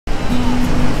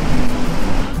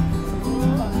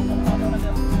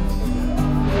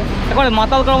একেবারে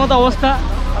মাতাল করার মতো অবস্থা,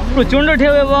 প্রচণ্ড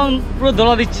ঢেউ এবং পুরো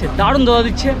দোলা দিচ্ছে, দারুণ দোলা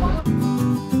দিচ্ছে।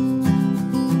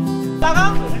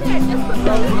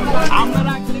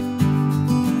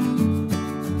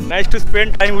 Nice to spend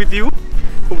time with you,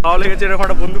 খুব ভালো লেগেছে, এরকম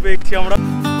একটা বন্ধু পেয়েছি আমরা।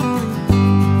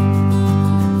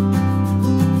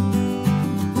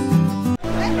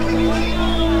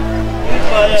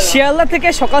 শিয়ালদা থেকে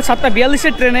সকাল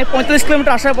 7:42-এর ট্রেনে 45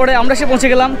 কিলোমিটার আসার পরে আমরা এসে পৌঁছে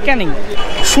গেলাম ক্যানিং।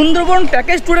 সুন্দরবন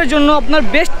প্যাকেজ ট্যুরের জন্য আপনার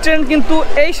বেস্ট ট্রেন কিন্তু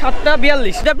এই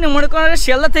 7:42। যদি আপনি মনে করেন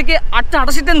শিয়ালদা থেকে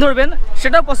 8:88 ট্রেন ধরবেন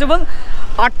সেটাও পসিবল।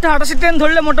 8:88 ট্রেন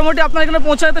ধরলে মোটামুটি আপনার এখানে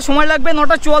পৌঁছাতে সময় লাগবে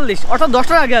 9:44, অর্থাৎ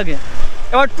 10টার আগে আগে।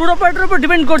 এবার ট্যুর অপারেটরের উপর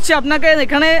ডিপেন্ড করছে আপনাকে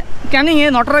এখানে ক্যানিংয়ে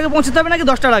 9টার আগে পৌঁছাতে হবে নাকি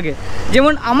 10টার আগে।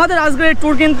 যেমন আমাদের আজকের এই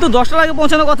ট্যুর কিন্তু 10টার আগে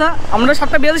পৌঁছানোর কথা, আমরা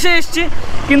 7:42-এ এসেছি,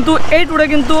 কিন্তু এই ট্যুরে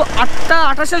কিন্তু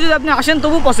 8:28-এ যদি আপনি আসেন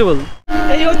তবু পসিবল।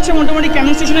 এই হচ্ছে মোটামুটি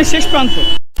ক্যানিং স্টেশনের শেষ প্রান্ত,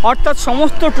 অর্থাৎ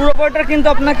সমস্ত ট্যুর অপারেটর কিন্তু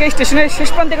আপনাকে স্টেশনের শেষ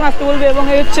প্রান্তে এখানে আসতে বলবে। এবং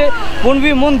এই হচ্ছে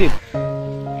বনবিবি মন্দির,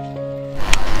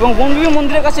 এবং বনবিবি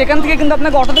মন্দিরের কাছে এখান থেকে কিন্তু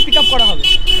আপনাকে অটোতে পিক আপ করা হবে।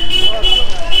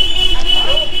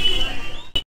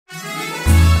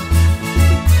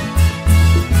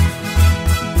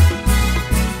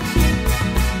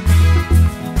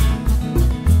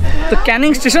 তো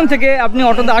ক্যানিং স্টেশন থেকে আপনি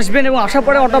অটোতে আসবেন এবং আসার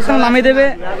পরে অটো আপনাকে নামিয়ে দেবে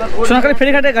সোনাখালী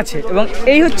ফেরিঘাটের কাছে। এবং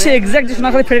এই হচ্ছে এক্স্যাক্ট যে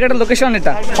সোনাখালী ফেরিঘাটের লোকেশন,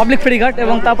 এটা পাবলিক ফেরিঘাট,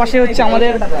 এবং তার পাশে হচ্ছে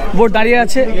আমাদের বোট দাঁড়িয়ে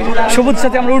আছে, সবুজ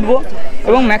সাথে আমরা উঠবো।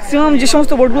 এবং ম্যাক্সিমাম যে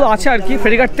সমস্ত বোটগুলো আছে আর কি,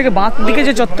 ফেরিঘাট থেকে বাঁ দিকে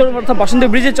যে চত্বর অর্থাৎ বসন্ত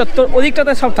ব্রিজের চত্বর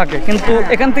ওদিকটাতে সব থাকে, কিন্তু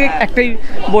এখান থেকে একটাই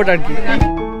বোট আর কি।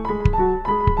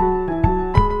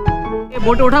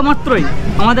 বোটে ওঠা মাত্রই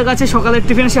আমাদের কাছে সকালের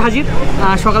টিফিন এসে হাজির।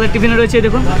 সকালের টিফিনে রয়েছে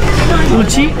দেখুন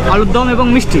লুচি, আলুর দম এবং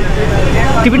মিষ্টি।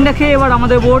 টিফিনটা খেয়ে এবার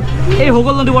আমাদের বোট এই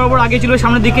হোগল নদী বরাবর আগে ছিল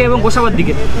সামনের দিকে এবং গোসাবার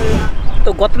দিকে। তো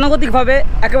গতানুগতিকভাবে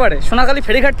একেবারে সোনাখালী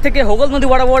ফেরিঘাট থেকে হোগল নদী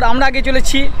বরাবর আমরা আগে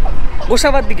চলেছি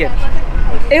গোসাবার দিকে।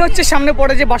 এই হচ্ছে সামনে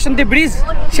পড়ে যে বাসন্তী ব্রিজ,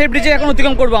 সেই ব্রিজে এখন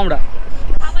অতিক্রম করবো আমরা।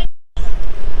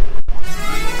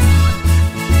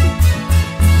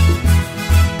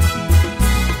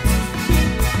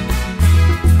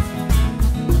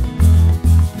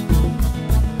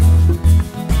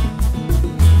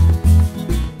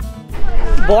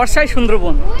 বর্ষায়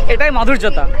সুন্দরবন, এটাই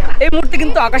মাধুর্যতা। এই মুহূর্তে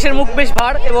কিন্তু আকাশের মুখ বেশ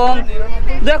ভার এবং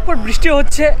দু এক ফুট বৃষ্টি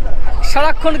হচ্ছে,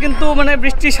 সারাক্ষণ কিন্তু মানে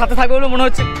বৃষ্টির সাথে থাকবে বলে মনে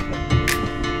হচ্ছে।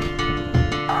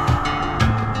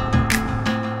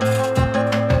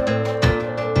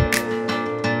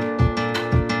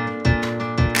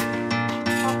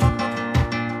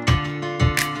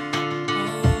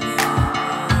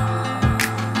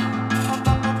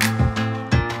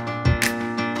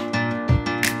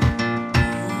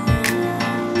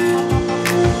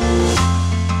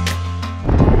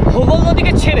 হোগল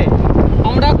নদীকে ছেড়ে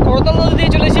আমরা করতল নদী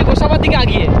দিয়ে চলেছি গোসাবার দিকে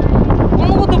আগিয়ে।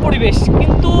 অনবদ্য পরিবেশ,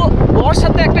 কিন্তু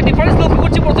বর্ষাতে একটা ডিফারেন্স লক্ষ্য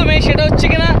করছি প্রথমে, সেটা হচ্ছে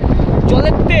কিনা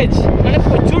জলের তেজ, মানে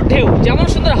প্রচুর ঢেউ। যেমন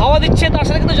সুন্দর হাওয়া দিচ্ছে তার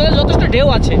সাথে কিন্তু জলের যথেষ্ট ঢেউ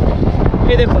আছে।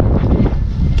 এই দেখুন,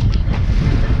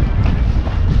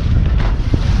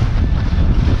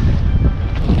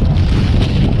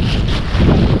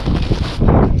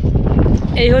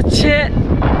 এই হচ্ছে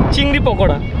চিংড়ি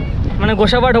পকোড়া, মানে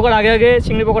গোসাবা ঢোকার আগে আগে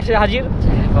চিংড়ি পকোড়া সে হাজির।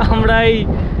 আমরা এই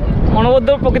অনবদ্য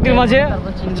প্রকৃতির মাঝে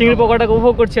চিংড়ি পকোড়াটাকে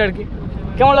উপভোগ করছি আর কি।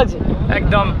 কেমন লাগছে?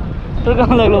 একদম। তোর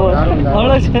কেমন লাগলো? ভালো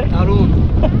লাগছে? দারুণ।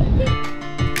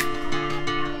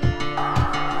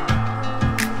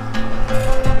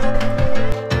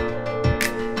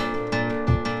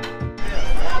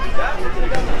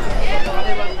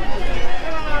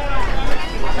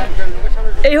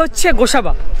 এই হচ্ছে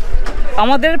গোসাবা,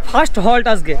 আমাদের ফার্স্ট হল্ট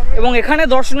আজকে। এবং এখানে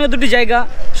দর্শনীয় দুটি জায়গা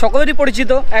সকলেরই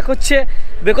পরিচিত, এক হচ্ছে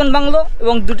বেকন বাংলো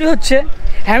এবং দুটি হচ্ছে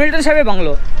হ্যামিল্টন সাহেবের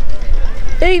বাংলো।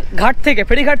 এই ঘাট থেকে,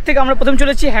 ফেরিঘাট থেকে আমরা প্রথম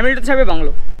চলেছি হ্যামিল্টন সাহেবের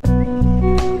বাংলো।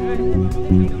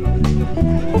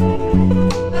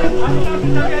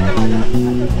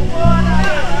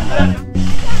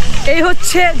 এই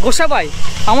হচ্ছে গোসাবায়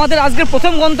আমাদের আজকের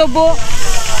প্রথম গন্তব্য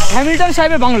হ্যামিল্টন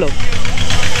সাহেবের বাংলো।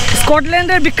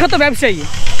 স্কটল্যান্ডের বিখ্যাত ব্যবসায়ী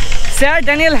স্যার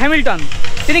ড্যানিয়েল হ্যামিল্টন,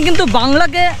 তিনি কিন্তু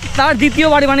বাংলাকে তার দ্বিতীয়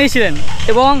বাড়ি বানিয়েছিলেন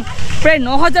এবং প্রায়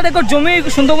 9000 একর জমি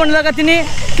সুন্দরবন এলাকা তিনি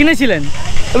কিনেছিলেন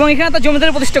এবং এখানে তার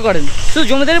জমিদারি প্রতিষ্ঠা করেন। শুধু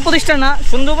জমিদারি প্রতিষ্ঠা না,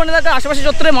 সুন্দরবন এলাকার আশেপাশে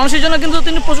চত্বরের মানুষের জন্য কিন্তু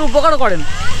তিনি প্রচুর উপকারও করেন,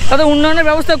 তাদের উন্নয়নের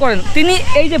ব্যবস্থা করেন। তিনি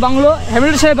এই যে বাংলো,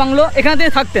 হ্যামিল্টন সাহেব বাংলো, এখানে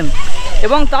তিনি থাকতেন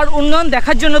এবং তার উন্নয়ন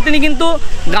দেখার জন্য তিনি কিন্তু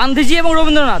গান্ধীজি এবং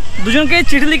রবীন্দ্রনাথ দুজনকে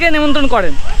চিঠি লিখে নিমন্ত্রণ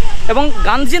করেন। এবং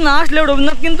গান্ধীজি না আসলেও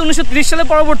রবীন্দ্রনাথ কিন্তু 1930 সালের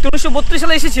পরবর্তী 1932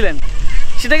 সালে এসেছিলেন।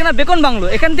 সেটা কিনা বেকন বাংলো।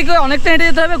 এখান থেকে অনেকটা হেঁটে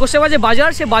যেতে হবে গোসাবা যে বাজার,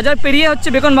 সে বাজার পেরিয়ে হচ্ছে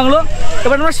বেকন বাংলো।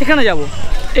 এবার আমরা সেখানে যাব।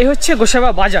 এই হচ্ছে গোসাবা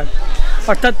বাজার,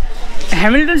 অর্থাৎ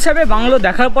হ্যামিল্টন সাহেবের বাংলো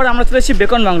দেখার পর আমরা চলে এসেছি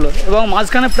বেকন বাংলো, এবং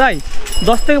মাঝখানে প্রায়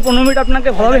 10 থেকে 15 মিনিট আপনাকে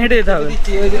ভালোভাবে হেঁটে যেতে হবে।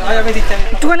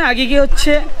 একটুখানি আগে গিয়ে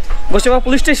হচ্ছে গোসাবা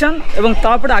পুলিশ স্টেশন, এবং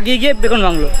তারপরে আগে গিয়ে বেকন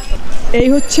বাংলো। এই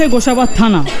হচ্ছে গোসাবা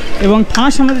থানা, এবং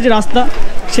থানার সামনে যে রাস্তা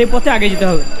সেই পথে আগে যেতে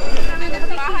হবে।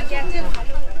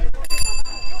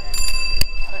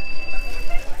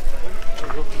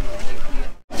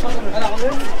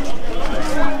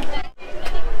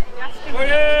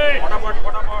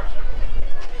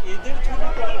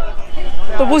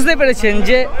 তো বুঝতে পেরেছেন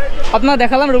যে আপনারা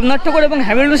দেখালাম রবীন্দ্রনাথ ঠাকুর এবং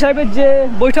হ্যামিল্টন সাহেবের যে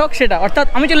বৈঠক সেটা, অর্থাৎ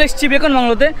আমি চলে এসেছি বেকন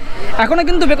বাংলোতে। এখনও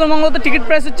কিন্তু বেকন বাংলোতে টিকিট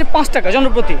প্রাইস হচ্ছে 5 টাকা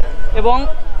জনপ্রতি, এবং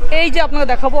এই যে আপনাকে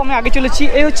দেখাবো আমি আগে চলেছি,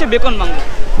 এই হচ্ছে beacon bungalow.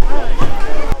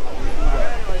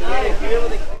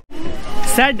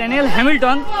 Sir Daniel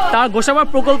Hamilton তার গোসাবা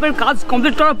প্রকল্পের কাজ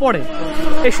কমপ্লিট করার পরে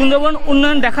এই সুন্দরবন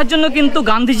উন্নয়ন দেখার জন্য কিন্তু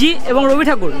গান্ধীজি এবং রবি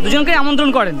ঠাকুর দুজনকেই আমন্ত্রণ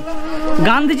করেন।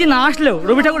 গান্ধীজি না আসলেও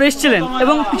রবি ঠাকুর এসেছিলেন,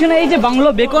 এবং পিছনে এই যে বাংলো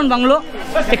বেকন বাংলো,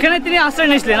 এখানে তিনি আশ্রয়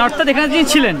নিয়েছিলেন, অর্থাৎ এখানে তিনি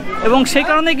ছিলেন, এবং সেই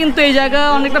কারণেই কিন্তু এই জায়গা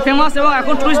অনেকটা ফেমাস এবং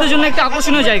এখন টুরিস্টদের জন্য একটা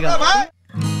আকর্ষণীয় জায়গা।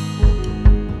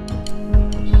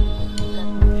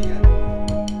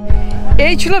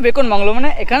 এই ছিল বেকন বাংলো, মানে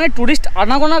এখানে টুরিস্ট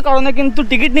আনাগোনার কারণে কিন্তু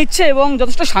টিকিট নিচ্ছে এবং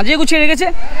যথেষ্ট সাজিয়ে গুছিয়ে রেখেছে।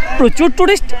 প্রচুর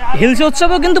টুরিস্ট, হিলসা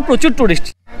উৎসবেও কিন্তু প্রচুর টুরিস্ট।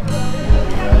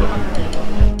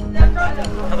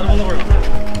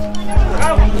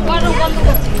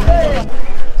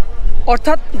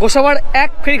 অর্থাৎ গোসাবার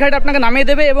এক ফেরিঘাটে আপনাকে নামিয়ে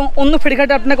দেবে এবং অন্য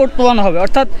ফেরিঘাটে আপনাকে তোলানো হবে।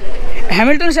 অর্থাৎ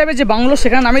হ্যামিল্টন সাহেবের যে বাংলো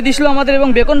সেখানে নামিয়ে দিয়েছিল আমাদের, এবং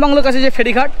বেকন বাংলোর কাছে যে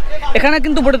ফেরিঘাট এখানে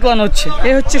কিন্তু বোটে তোলানো হচ্ছে।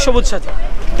 এই হচ্ছে সবুজ সাথী।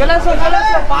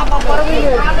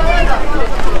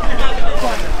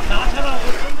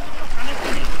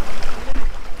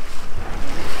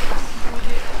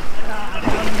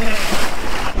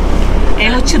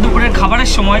 এই হচ্ছে দুপুরের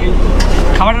খাবারের সময়।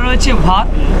 খাবারে রয়েছে ভাত,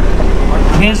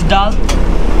 ভেজ ডাল,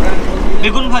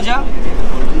 বেগুন ভাজা,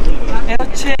 এ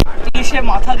হচ্ছে ইলিশের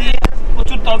মাথা দিয়ে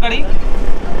প্রচুর তরকারি,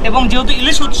 এবং যেহেতু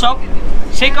ইলিশ উৎসব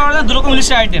সেই কারণে 2 রকম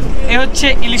ইলিশের আইটেম। এ হচ্ছে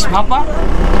ইলিশ ভাপা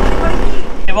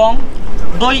এবং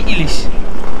দই ইলিশ।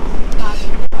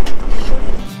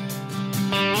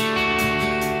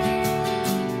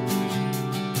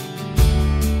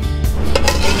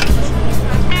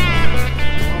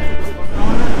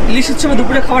 ইলিশ উৎসবে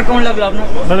দুপুরে খাবার কেমন লাগলো আপনার?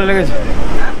 ভালো লেগেছে।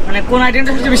 মানে কোন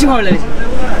আইটেমটা সবচেয়ে বেশি ভালো লেগেছে?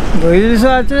 দই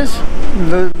ইলিশও আছে,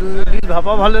 ইলিশ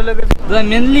ভাপা ভালো লেগেছে। দাদা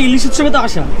মেনলি ইলিশ উৎসবে তো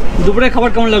আসা, দুপুরে খাবার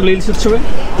কেমন লাগলো ইলিশ উৎসবে?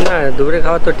 না, দুপুরে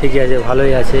খাবার তো ঠিকই আছে,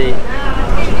 ভালোই আছে।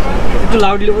 একটু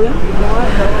লাউডলি বলেন।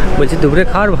 বলছি দুপুরে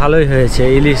খাবার ভালোই হয়েছে।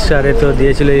 ইলিশ আরে তো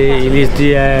দিয়েছিল, ইলিশ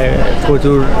দিয়ে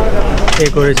প্রচুর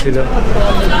করেছিল।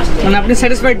 মানে আপনি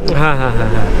স্যাটিসফাইড? হ্যাঁ হ্যাঁ হ্যাঁ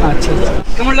হ্যাঁ। আচ্ছা,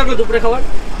 কেমন লাগলো দুপুরে খাবার?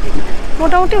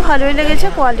 মোটামুটি ভালোই লেগেছে,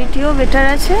 কোয়ালিটিও বেটার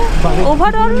আছে,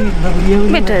 ওভারঅল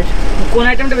বেটার। কোন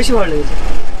আইটেমটা বেশি ভালো লেগেছে?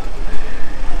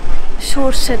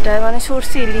 সর্ষেটা, মানে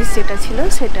সর্ষে ইলিশ যেটা ছিল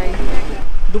সেটাই।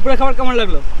 দুপুরে খাবার কেমন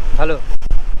লাগলো? ভালো।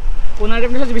 কোন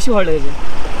আইটেমটা সবচেয়ে বেশি ভালো লেগেছে?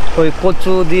 ওই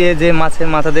কচু দিয়ে যে মাছের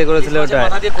মাথা দিয়ে করেছিল ওটা,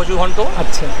 মাথা দিয়ে কচু ঘন্ট।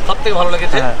 আচ্ছা, সব থেকে ভালো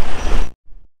লেগেছে।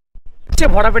 হচ্ছে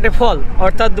ভরা পেটে ফল,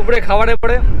 অর্থাৎ দুপুরে খাবারের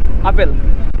পরে আপেল।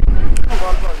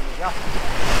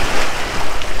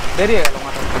 দেরি হয়ে গেল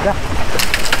মাথা।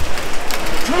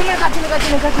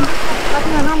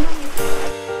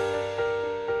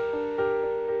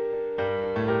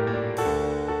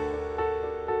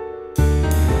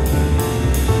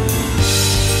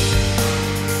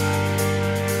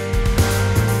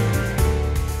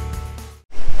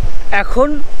 এখন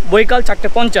বৈকাল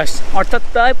 4:50, অর্থাৎ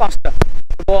প্রায় 5টা,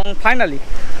 এবং ফাইনালি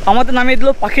আমাদের নামিয়ে দিল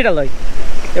পাখিরালয়,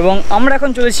 এবং আমরা এখন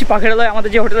চলেছি পাখিরালয়, আমাদের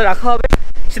যে হোটেলে রাখা হবে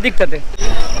সেদিকটাতে।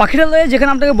 পাখিরালয়ে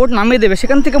যেখানে আপনাকে বোট নামিয়ে দেবে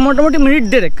সেখান থেকে মোটামুটি মিনিট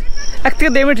 1 থেকে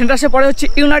 1.5 মিনিট হেঁটে আসে পরে হচ্ছে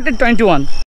ইউনাইটেড 21।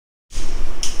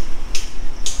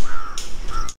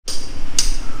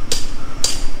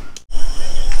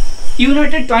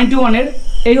 ইউনাইটেড 21-এর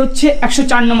এই হচ্ছে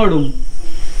 104 নম্বর রুম।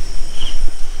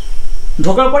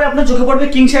 ঢোকার পরে আপনার চোখে পড়বে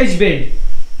কিং সাইজ বেড।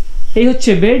 এই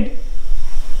হচ্ছে বেড,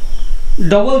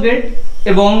 ডবল বেড,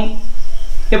 এবং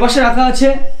এপাশে রাখা আছে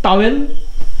টাওয়েল,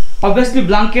 অবভিয়াসলি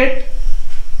ব্ল্যাঙ্কেট,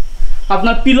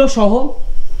 আপনার পিলো সহ।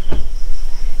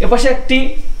 এপাশে একটি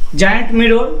জায়ান্ট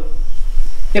মিরর,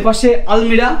 এপাশে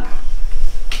আলমিরা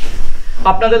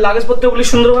আপনাদের লাগেজপত্রগুলি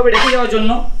সুন্দরভাবে রেখে যাওয়ার জন্য।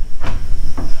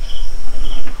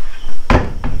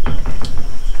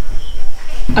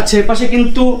 আচ্ছা, এপাশে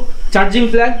কিন্তু চার্জিং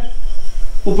ফ্ল্যাগ,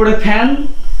 উপরে ফ্যান,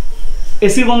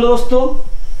 এসির বন্দোবস্ত,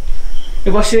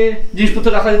 এপাশে জিনিসপত্র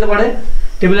রাখা যেতে পারে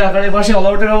টেবিলে রাখার। এপাশে অল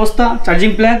আউটের ব্যবস্থা,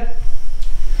 charging plug,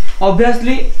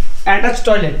 obviously attach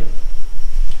toilet.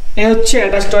 এই হচ্ছে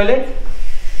attach toilet,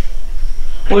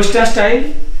 western style,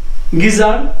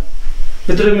 geyser,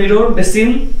 ভেতরে মিরর, বেসিন,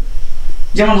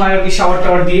 যেমন হয় আর কি শাওয়ার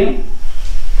টাওয়ার দিয়ে।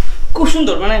 খুব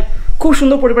সুন্দর, মানে খুব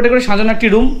সুন্দর পরিপাটি করে সাজানো একটি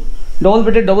রুম, ডবল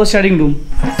বেডের ডবল শেয়ারিং রুম।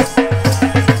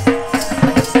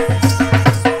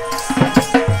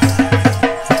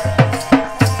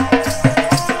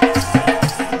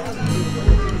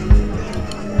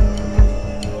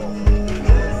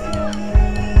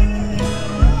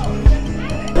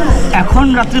 এখন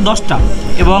রাত্রি 10টা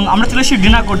এবং আমরা চলে এসেছি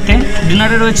ডিনার করতে।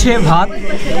 ডিনারে রয়েছে ভাত,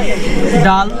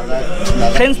 ডাল,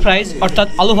 ফ্রেঞ্চ ফ্রাইজ অর্থাৎ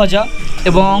আলু ভাজা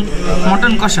এবং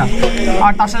মটন কষা,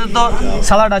 আর তার সাথে তো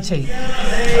স্যালাড আছেই।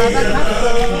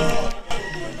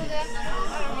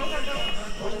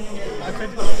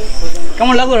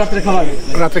 কেমন লাগলো রাত্রে খাবার?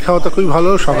 রাতে খাওয়া তো খুবই ভালো,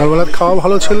 সকালবেলার খাওয়া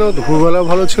ভালো ছিল, দুপুরবেলাও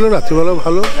ভালো ছিল, রাত্রিবেলাও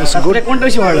ভালো। কোনটা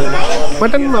বেশি ভালো লাগলো?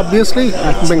 Mutton, obviously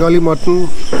Bengali mutton,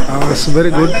 it's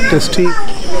very good, tasty.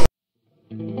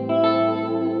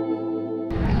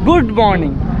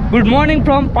 Good morning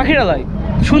from পাখিরালয়।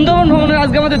 সুন্দরবন ভ্রমণের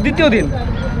আজকে আমাদের দ্বিতীয় দিন।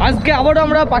 আজকে আবারও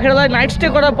আমরা পাখিরালয় নাইট স্টে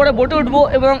করার পরে বোটে উঠবো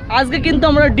এবং আজকে কিন্তু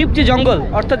আমরা ডিপ যে জঙ্গল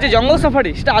অর্থাৎ যে জঙ্গল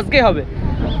সাফারি সেটা আজকেই হবে।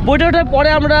 বোটে ওঠার পরে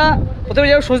আমরা প্রথমে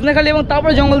যাবো সজনেখালি এবং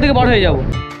তারপরে জঙ্গল থেকে বার হয়ে যাবো।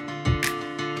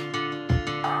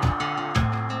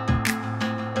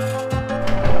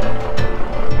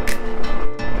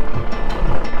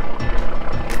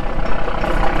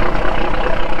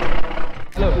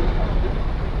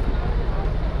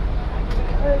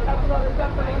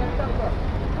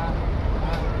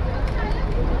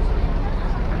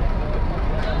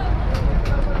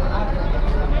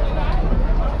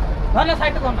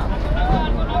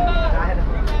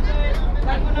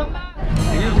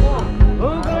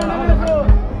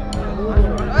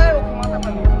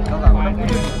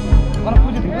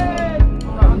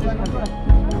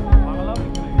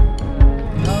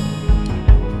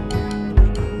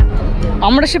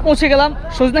 আমরা পৌঁছে গেলাম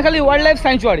সজনেখালি ওয়াইল্ড লাইফ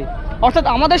স্যাংচুয়ারি, অর্থাৎ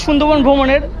আমাদের সুন্দরবন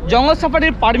ভ্রমণের জঙ্গল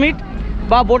সাফারির পারমিট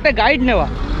বা বোটে গাইড নেওয়া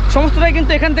সমস্তটাই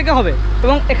কিন্তু এখান থেকে হবে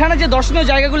এবং এখানে যে দর্শনীয়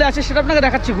জায়গাগুলো আছে সেটা আপনাকে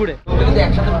দেখাচ্ছি ঘুরে।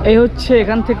 এই হচ্ছে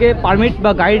এখান থেকে পারমিট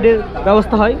বা গাইডের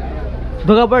ব্যবস্থা হয়,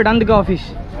 ঢোকার পরে ডান দিকে অফিস।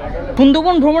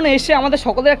 সুন্দরবন ভ্রমণে এসে আমাদের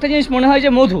সকলের একটা জিনিস মনে হয় যে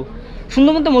মধু।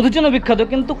 সুন্দরবন তো মধুর জন্য বিখ্যাত,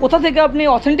 কিন্তু কোথা থেকে আপনি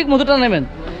অথেন্টিক মধুটা নেবেন?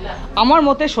 আমার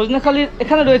মতে সজনেখালির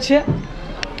এখানে রয়েছে,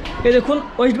 এই দেখুন,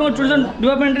 ওয়েস্ট বেঙ্গল ট্যুরিজম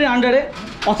ডিপার্টমেন্টের আন্ডারে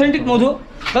অথেন্টিক মধু।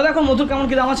 দাদা এখন মধুর কেমন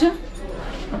কী দাম আছে?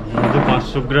 মধু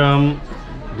 500 গ্রাম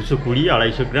 220,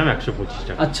 250 গ্রাম 125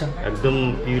 টাকা। আচ্ছা, একদম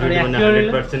পিউরিটি, মানে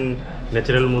 100%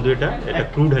 ন্যাচারাল মধু। এটা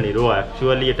ক্রুড হানি, রোয়া।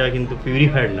 অ্যাকচুয়ালি এটা কিন্তু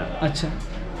পিউরিফাইড না। আচ্ছা,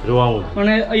 রোয়া মধু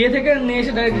মানে ইয়ে থেকে নিয়ে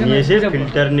এসে ডাইরেক্ট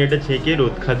ফিল্টার নিয়ে এটা ছেঁকে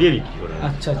রোদ খাদিয়ে বিক্রি করে।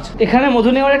 আচ্ছা আচ্ছা, এখানে মধু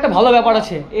নেওয়ার একটা ভালো ব্যাপার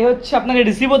আছে, এ হচ্ছে আপনাকে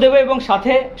রিসিভও দেবে এবং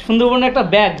সাথে সুন্দরবনের একটা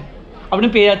ব্যাগ আপনি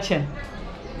পেয়ে যাচ্ছেন।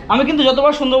 আমি কিন্তু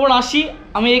যতবার সুন্দরবন আসি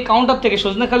আমি এই কাউন্টার থেকে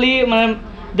সজনেখালি মানে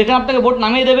দেখেন আপনাকে বোট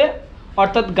নামিয়ে দেবে,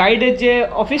 অর্থাৎ গাইডের যে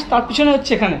অফিস তার পিছনে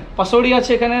হচ্ছে এখানে পাশোড়ি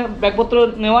আছে, এখানে ব্যাগপত্র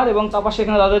নেওয়ার এবং তার পাশে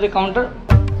এখানে দাদার যে কাউন্টার।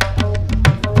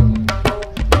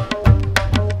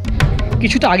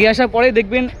 কিছুটা আগে আসার পরে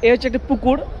দেখবেন এ হচ্ছে একটা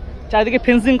পুকুর, চারিদিকে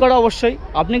ফেন্সিং করা। অবশ্যই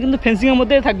আপনি কিন্তু ফেন্সিংয়ের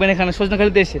মধ্যেই থাকবেন এখানে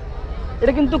সজনেখালিতে এসে।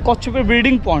 এটা কিন্তু কচ্ছপের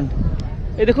ব্রিডিং পন্ড।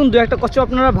 এই দেখুন দু একটা কচ্ছপ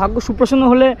আপনারা ভাগ্য সুপ্রসন্ন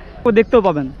হলে দেখতেও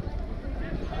পাবেন।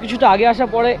 কিছুটা আগে আসার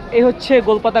পরে এই হচ্ছে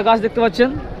গোলপাতা গাছ দেখতে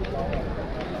পাচ্ছেন,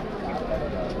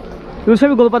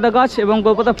 সবই গোলপাতা গাছ এবং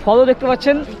গোলপাতা ফলও দেখতে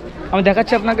পাচ্ছেন। আমি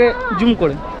দেখাচ্ছি আপনাকে জুম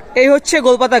করে। এই হচ্ছে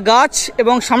গোলপাতা গাছ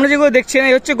এবং সামনে যেগুলো দেখছেন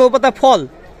এই হচ্ছে গোলপাতা ফল।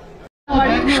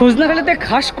 সজনেখালিতে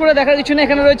খাস করে দেখার কিছু না,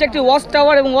 এখানে রয়েছে একটি ওয়াচ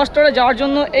টাওয়ার এবং ওয়াচ টাওয়ারে যাওয়ার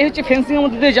জন্য এই হচ্ছে ফেন্সিংয়ের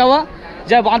মধ্যে দিয়ে যাওয়া,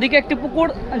 যার বাঁদিকে একটি পুকুর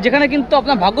যেখানে কিন্তু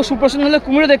আপনার ভাগ্য সুপ্রসন্ন হলে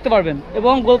কুমিরও দেখতে পারবেন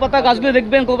এবং গোলপাতা গাছগুলো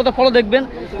দেখবেন, গোলপাতা ফলও দেখবেন।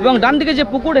 এবং ডান দিকে যে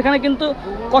পুকুর এখানে কিন্তু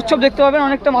কচ্ছপ দেখতে পাবেন,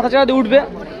 অনেকটা মাথা চাড়া দিয়ে উঠবে।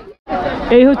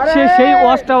 এই হচ্ছে সেই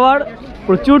ওয়াচ টাওয়ার,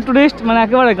 প্রচুর টুরিস্ট, মানে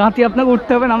একেবারে গাঁতি আপনাকে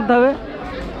উঠতে হবে, নামতে হবে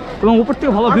এবং উপর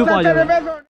থেকে ভালো ভিউ পাওয়া যাবে।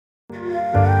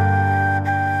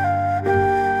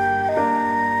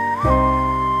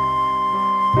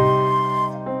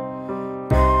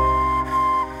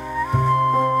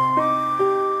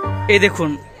 এই দেখুন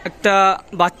একটা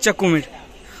বাচ্চা কুমির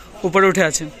উপরে উঠে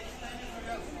আছে,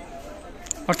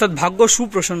 অর্থাৎ ভাগ্য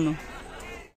সুপ্রসন্ন।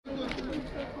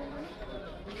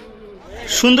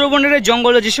 সুন্দরবনের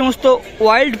জঙ্গলে যে সমস্ত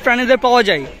ওয়াইল্ড প্রাণীদের পাওয়া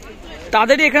যায়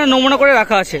তাদেরই এখানে নমুনা করে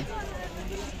রাখা আছে।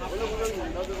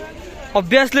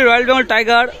 অবভিয়াসলি রয়্যাল বেঙ্গল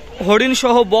টাইগার, হরিণ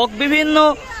সহ বক, বিভিন্ন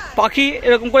পাখি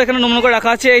এরকম করে এখানে নমুনা করে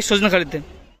রাখা আছে এই সজনেখালিতে।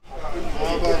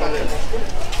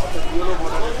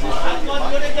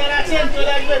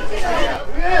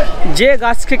 যে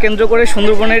গাছকে কেন্দ্র করে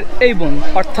সুন্দরবনের এই বন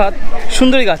অর্থাৎ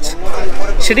সুন্দরী গাছ,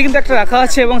 সেটি কিন্তু একটা রাখা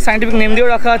আছে এবং সায়েন্টিফিক নেম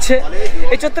দিয়েও রাখা আছে।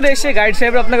 এই চত্বরে এসে গাইড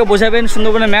সাহেবরা আপনাকে বোঝাবেন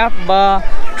সুন্দরবনের ম্যাপ বা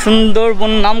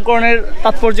সুন্দরবন নামকরণের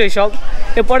তাৎপর্য এইসব।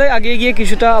 এরপরে আগিয়ে গিয়ে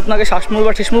কিছুটা আপনাকে শ্বাসমূল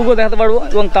বা ঠিসমুলগুলো দেখাতে পারবো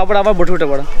এবং তারপরে আবার বোটে উঠে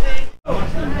পড়া।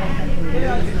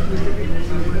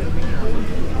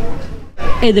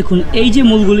 এই দেখুন এই যে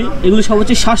মূলগুলি এগুলি সব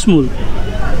হচ্ছে শ্বাসমূল,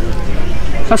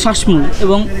 সব শ্বাসমূল,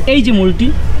 এবং এই যে মূলটি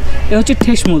এ হচ্ছে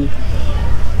ঠেসমূল।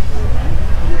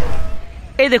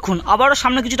 এই দেখুন আবারও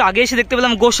সামনে কিছুটা আগে এসে দেখতে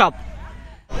পেলাম গোসাপ।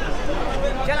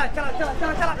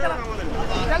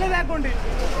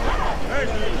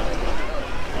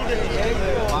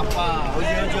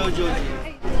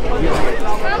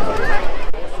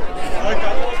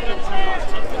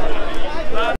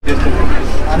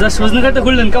 সজনেঘাটে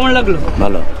ঘুরলেন, কেমন লাগলো?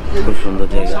 ভালো, খুব সুন্দর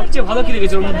জায়গা। সবচেয়ে ভালো কি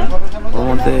দেখেছো ওর মধ্যে? ওর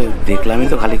মধ্যে দেখলামই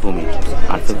তো খালি কুমির,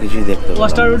 আর তো কিছুই দেখতে পারলাম না।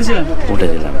 ওয়াচ টাওয়ার উঠেছিলেন?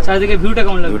 উঠেছিলাম। চারিদিকে ভিউটা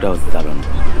কেমন লাগলো? ভিউটা হচ্ছে দারুণ।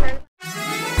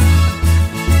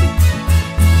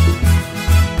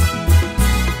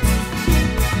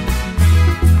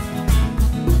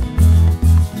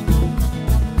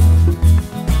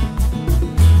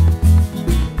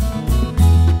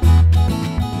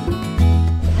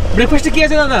 ব্রেকফাস্টে কি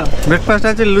আছে দাদা? ব্রেকফাস্ট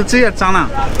আছে লুচি আর চানা,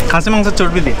 খাসি মাংসের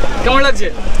চর্বি দিয়ে। কেমন লাগছে?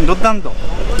 দুর্দান্ত,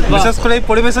 বিশেষ করে এই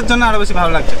পরিবেশের জন্য আরো বেশি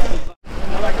ভালো লাগছে।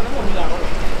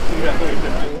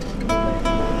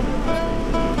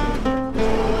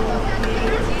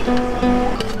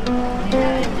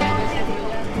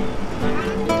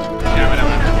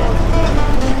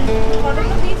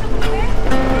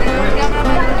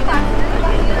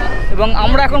 এবং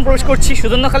আমরা এখন প্রবেশ করছি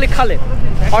সুধন্যখালী খালে,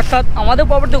 অর্থাৎ আমাদের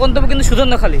পরবর্তী গন্তব্য কিন্তু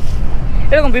সুধন্যখালী।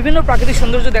 এরকম বিভিন্ন প্রাকৃতিক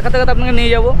সৌন্দর্য দেখাতে দেখাতে আপনাকে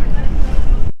নিয়ে যাব।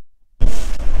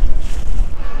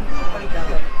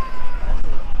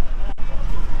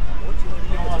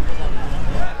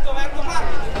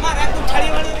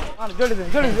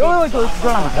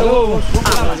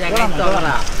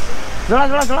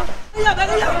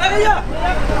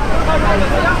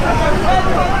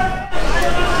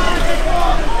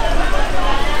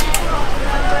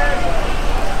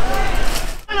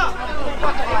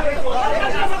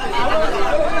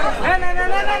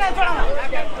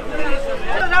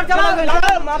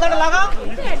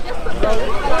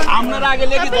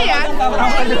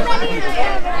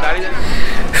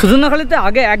 সুধন্যখালীতে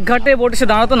আগে এক ঘাটে বোট এসে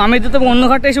দাঁড়াতো, নামিয়ে দিত এবং অন্য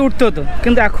ঘাটে এসে উঠতে হতো,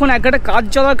 কিন্তু এখন এক ঘাটে কাজ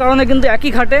চলার কারণে কিন্তু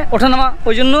একই ঘাটে ওঠানামা,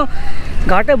 ওই জন্য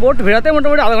ঘাটে বোট বেড়াতে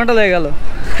মোটামুটি আধা ঘন্টা লেগে গেল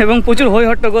এবং প্রচুর হই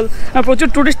হট্টগোল, প্রচুর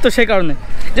টুরিস্ট তো সেই কারণে।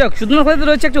 যাই হোক, সুধন্যখালীতে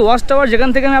রয়েছে একটি ওয়াচ টাওয়ার, যেখান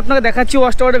থেকে আমি আপনাকে দেখাচ্ছি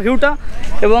ওয়াচ টাওয়ারের ভিউটা,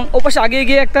 এবং ওপাশে আগে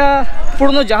গিয়ে একটা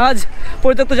পুরনো জাহাজ,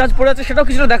 পরিত্যক্ত জাহাজ পড়ে আছে, সেটাও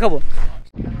কিছুটা দেখাবো।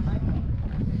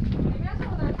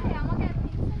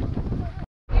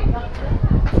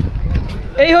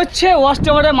 এই হচ্ছে ওয়াচ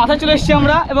টাওয়ারের মাথায় চলে এসেছি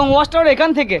আমরা, এবং ওয়াচ টাওয়ার এখান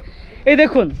থেকে এই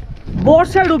দেখুন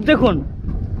বর্ষার রূপ দেখুন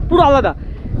পুরো আলাদা।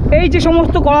 এই যে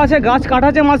সমস্ত করা আছে, গাছ কাটা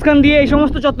আছে মাঝখান দিয়ে, এই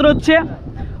সমস্ত চত্বর হচ্ছে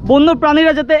বন্য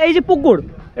প্রাণীরা যাতে, এই যে পুকুর,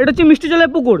 এটা হচ্ছে মিষ্টি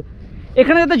জলের পুকুর,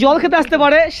 এখানে যাতে জল খেতে আসতে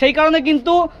পারে সেই কারণে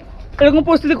কিন্তু এরকম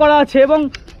পরিস্থিতি করা আছে। এবং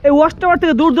এই ওয়াচ টাওয়ার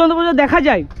থেকে দূর দূরান্ত পর্যন্ত দেখা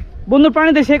যায় বন্য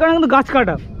প্রাণীদের, সেই কারণে কিন্তু গাছ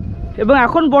কাটা। এবং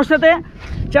এখন বর্ষাতে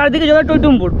চারিদিকে জলের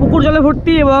টইটুম্বুর, পুকুর জলে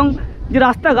ভর্তি, এবং যে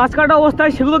রাস্তা গাছ কাটা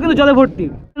অবস্থায় সেগুলো কিন্তু জলে ভর্তি।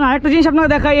 আরেকটা জিনিস আপনাকে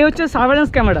দেখায়, এই হচ্ছে সার্ভেলেন্স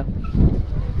ক্যামেরা,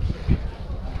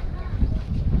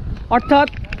 অর্থাৎ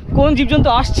কোন জীবজন্তু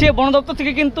আসছে বন দপ্তর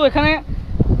থেকে কিন্তু এখানে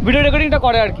ভিডিও রেকর্ডিংটা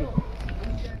করে আর কি।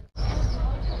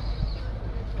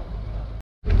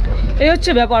 এই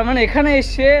হচ্ছে ব্যাপার, মানে এখানে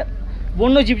এসে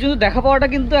বন্য জীবজন্তু দেখা পাওয়াটা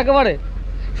কিন্তু একেবারে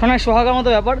সোনায় সোহাগার মতো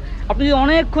ব্যাপার। আপনি যদি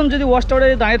অনেকক্ষণ যদি ওয়াচ টাওয়ারে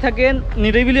দাঁড়িয়ে থাকেন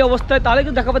নিরিবিলি অবস্থায়, তাহলে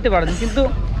কিন্তু দেখা পেতে পারেন, কিন্তু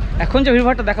এখন যে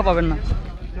ভিড়ভাড়টা দেখা পাবেন না।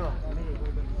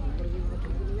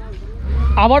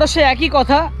 আবারও সে একই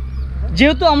কথা,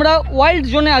 যেহেতু আমরা ওয়াইল্ড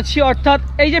জোনে আছি, অর্থাৎ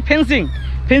এই যে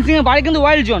ফেন্সিংয়ের বাড়ি কিন্তু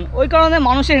ওয়াইল্ড জোন, ওই কারণে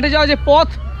মানুষের হেঁটে যাওয়া যে পথ,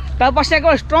 তার পাশে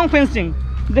একেবারে স্ট্রং ফেন্সিং,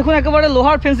 দেখুন একেবারে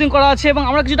লোহার ফেন্সিং করা আছে। এবং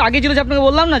আমরা কিছুটা আগে ছিল যে আপনাকে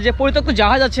বললাম না যে পরিত্যক্ত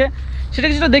জাহাজ আছে, সেটা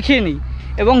কিছুটা দেখিয়ে নিই।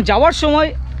 এবং যাওয়ার সময়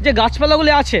যে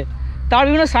গাছপালাগুলি আছে তার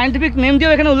বিভিন্ন সায়েন্টিফিক নেম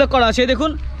দিয়েও এখানে উল্লেখ করা আছে।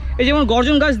 দেখুন এই যেমন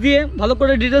গর্জন গাছ দিয়ে ভালো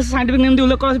করে ডিটেলস সায়েন্টিফিক নেম দিয়ে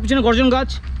উল্লেখ করা আছে, পিছনে গর্জন গাছ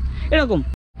এরকম।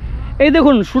 এই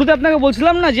দেখুন শুরুতে আপনাকে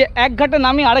বলছিলাম না যে এক ঘাটে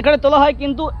নামিয়ে আরেক ঘাটে তোলা হয়,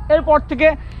 কিন্তু এরপর থেকে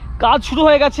কাজ শুরু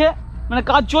হয়ে গেছে, মানে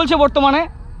কাজ চলছে বর্তমানে,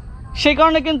 সেই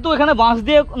কারণে কিন্তু এখানে বাঁশ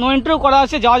দিয়ে নো এন্ট্রিও করা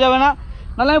আছে, যাওয়া যাবে না,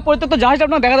 নাহলে আমি প্রত্যেকটা জাহাজটা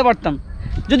আপনাকে দেখাতে পারতাম।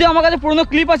 যদিও আমার কাছে পুরোনো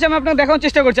ক্লিপ আছে, আমি আপনাকে দেখানোর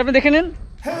চেষ্টা করছি, আপনি দেখে নিন।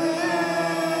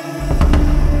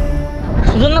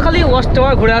 সুধন্যখালী ওয়াচ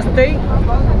টাওয়ার ঘুরে আসতেই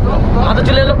হাতে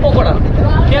চলে এলো পকোড়া,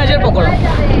 পেঁয়াজের পকোড়া।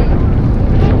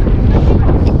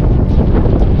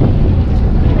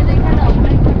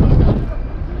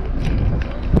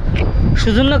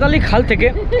 সুধন্যখালী খাল থেকে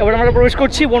এবার আমরা প্রবেশ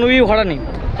করছি বনবিবি ভরানি,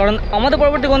 কারণ আমাদের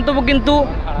পরবর্তী গন্তব্য কিন্তু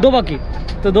দোবাকি।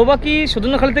 তো দোবাকি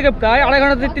সুধন্যখালী থেকে প্রায় 2.5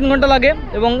 ঘন্টা থেকে 3 ঘন্টা লাগে,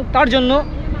 এবং তার জন্য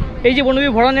এই যে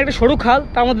বনবিবি ভরানি একটা সরু খাল,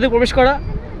 তার মধ্যে দিয়ে প্রবেশ করা,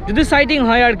 যদি সাইটিং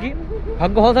হয় আর কি,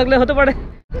 ভাগ্য ভালো থাকলে হতে পারে।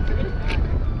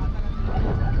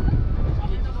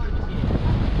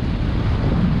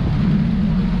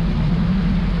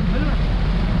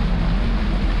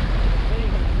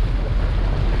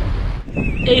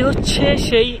 এই হচ্ছে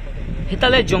সেই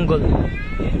হেতালের জঙ্গল।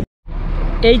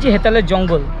 এই যে হেতালের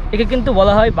জঙ্গল, একে কিন্তু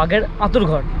বলা হয় বাঘের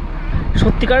আঁতুড়ঘর,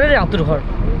 সত্যিকারের আঁতুড়ঘর।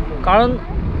 কারণ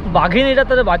বাঘিনীরা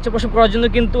তাদের বাচ্চা প্রসব করার জন্য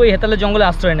কিন্তু এই হেতালের জঙ্গলে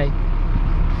আশ্রয় নেয়।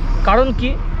 কারণ কি,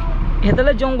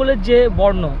 হেতালের জঙ্গলের যে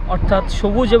বর্ণ অর্থাৎ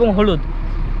সবুজ এবং হলুদ,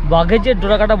 বাঘের যে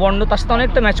ডোরাকাটা বর্ণ তার সাথে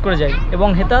অনেকটা ম্যাচ করে যায়। এবং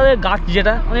হেতালের গাছ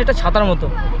যেটা অনেকটা ছাতার মতো,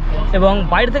 এবং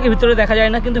বাইরে থেকে ভিতরে দেখা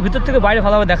যায় না, কিন্তু ভিতর থেকে বাইরে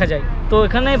ভালোভাবে দেখা যায়। তো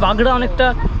এখানে বাঘরা অনেকটা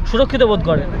সুরক্ষিত বোধ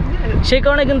করে, সেই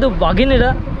কারণে কিন্তু বাঘিনীরা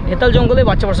হেতাল জঙ্গলে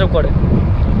বাচ্চা প্রসব করে।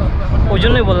 ওই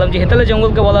জন্যই বললাম যে হেতালের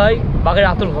জঙ্গলকে বলা হয় বাঘের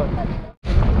আঁতুড়ঘর।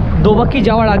 দোবাকি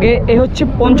যাওয়ার আগে এই হচ্ছে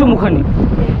পঞ্চমুখানি।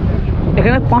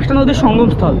 এখানে 5টা নদীর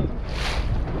সঙ্গমস্থল,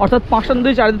 অর্থাৎ 5টা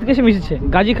নদীর চারিদিক থেকে এসে মিশেছে।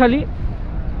 গাজীখালি,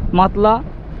 মাতলা,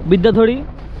 বিদ্যাধরী,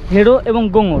 হেড়ো এবং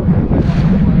গোঙর।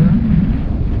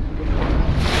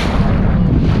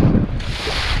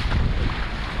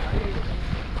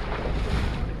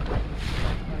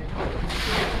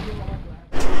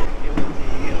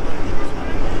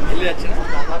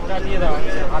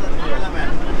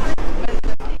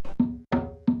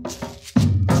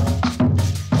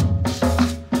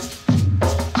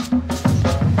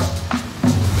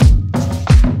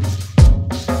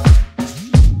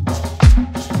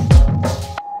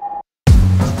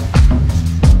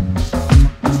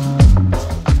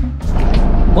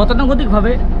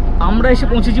 গতানুগতিকভাবে আমরা এসে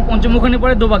পৌঁছেছি পঞ্চমুখানি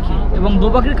পরে দোবাকি, এবং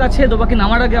দোবাকির কাছে দোবাকি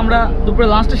নামার আগে আমরা দুপুরে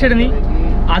লাঞ্চটা সেরে নিই।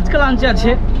 আজকে লাঞ্চে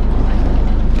আছে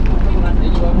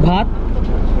ভাত,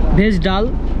 ভেজ ডাল,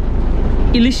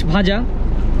 ইলিশ ভাজা,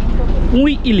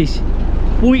 পুঁই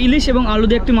ইলিশ এবং আলু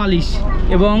দিয়ে একটি মালিশ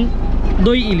এবং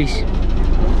দই ইলিশ।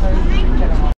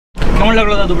 কেমন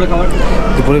লাগলো দাদা দুপুরে খাবার?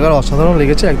 দুপুরে খাবার অসাধারণ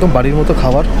লেগেছে, একদম বাড়ির মতো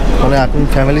খাবার। মানে এখন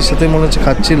ফ্যামিলির সাথে মনে হচ্ছে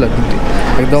খাচ্ছি,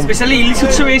 একদম স্পেশালি ইলিশ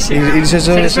উৎসবে এসে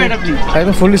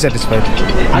একদম ফুললি স্যাটিসফাইড।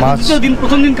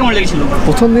 প্রথম দিন কেমন লেগেছিল?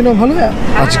 প্রথম দিনও ভালো,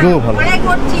 আজকেও ভালো,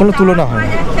 কোনো তুলনা হয় না।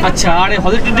 আচ্ছা, আর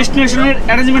হলিডে ডেস্টিনেশনের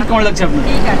অ্যারেঞ্জমেন্ট কেমন লাগছে আপনার?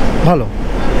 ভালো,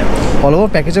 অল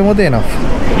ওভার প্যাকেজের মধ্যে এনাফ,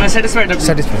 মানে স্যাটিসফাইড?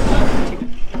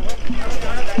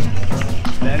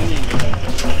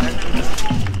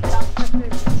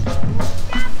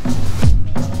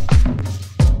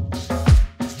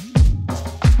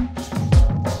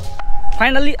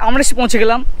 ফাইনালি আমরা এসে পৌঁছে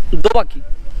গেলাম দোবাকি।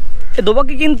 এই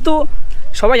দোবাকি কিন্তু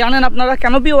সবাই জানেন আপনারা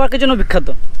ক্যানোপি ওয়ার্কের জন্য বিখ্যাত।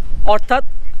 অর্থাৎ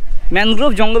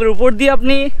ম্যানগ্রোভ জঙ্গলের উপর দিয়ে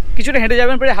আপনি কিছুটা হেঁটে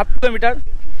যাবেন, প্রায় 1/2 কিলোমিটার,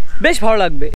 বেশ ভালো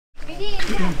লাগবে।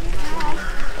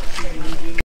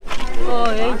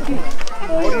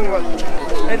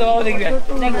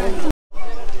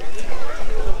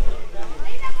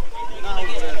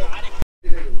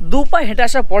 দু পায়ে হেঁটে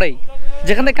আসার পরেই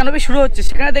যেখানে ক্যানোপি শুরু হচ্ছে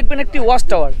সেখানে দেখবেন একটি ওয়াচ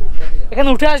টাওয়ার। এখানে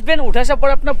উঠে আসবেন, উঠে আসার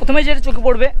পরে আপনার প্রথমে যেটা চোখে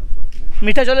পড়বে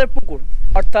মিঠা জলের পুকুর,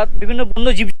 অর্থাৎ বিভিন্ন বন্য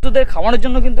জীবজন্তুদের খাওয়ানোর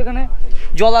জন্য কিন্তু এখানে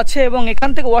জল আছে। এবং এখান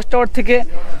থেকে ওয়াচ টাওয়ার থেকে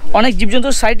অনেক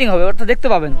জীবজন্তুর সাইটিং হবে, অর্থাৎ দেখতে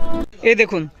পাবেন। এই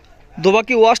দেখুন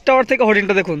দোবাকি ওয়াচ টাওয়ার থেকে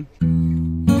হরিণটা দেখুন।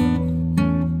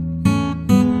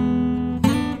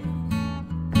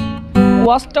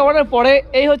 ওয়াচ টাওয়ারের পরে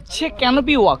এই হচ্ছে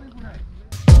ক্যানোপি ওয়াক।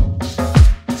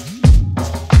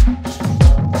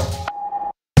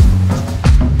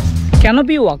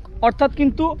 ক্যানোপি ওয়াক অর্থাৎ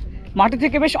কিন্তু মাটি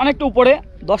থেকে বেশ অনেকটা উপরে,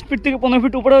 10 ফিট থেকে 15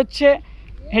 ফিট উপরে হচ্ছে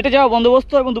হেঁটে যাওয়া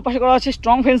বন্দোবস্ত, এবং দুপাশে করা আছে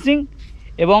স্ট্রং ফেন্সিং।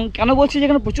 এবং কেন বলছি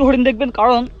যেখানে প্রচুর হরিণ দেখবেন,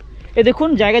 কারণ এ দেখুন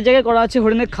জায়গায় জায়গায় করা আছে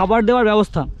হরিণের খাবার দেওয়ার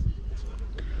ব্যবস্থা।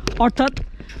 অর্থাৎ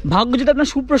ভাগ্য যদি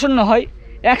আপনার সুপ্রসন্ন হয়,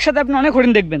 একসাথে আপনি অনেক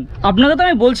হরিণ দেখবেন। আপনাকে তো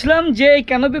আমি বলছিলাম যে এই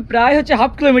ক্যানোপি প্রায় হচ্ছে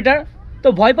 1/2 কিলোমিটার, তো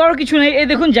ভয় পাওয়ার কিছু নেই। এই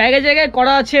দেখুন জায়গায় জায়গায়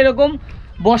করা আছে এরকম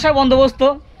বসার বন্দোবস্ত,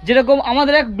 যেরকম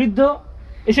আমাদের এক বৃদ্ধ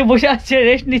এসে বসে আছে,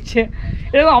 রেস্ট নিচ্ছে।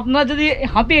 এরকম আপনারা যদি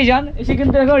হাঁপিয়ে যান এসে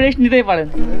কিন্তু এরকম রেস্ট নিতেই পারেন।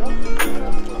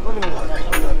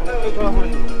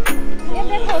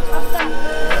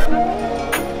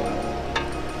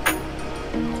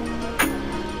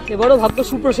 এবারও ভাগ্য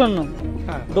সুপ্রসন্ন,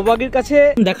 দোবাকির কাছে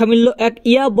দেখা মিলল এক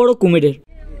ইয়া বড় কুমিরের।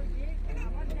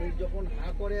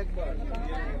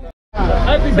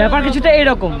 ব্যাপার কিছুটা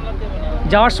এইরকম,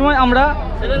 যাওয়ার সময় আমরা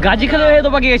গাজীখালি হয়ে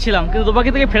দোবাকি গেছিলাম, কিন্তু দোবাকি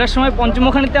থেকে ফেরার সময়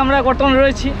পঞ্চমুখানিতে আমরা বর্তমানে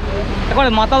রয়েছি। একেবারে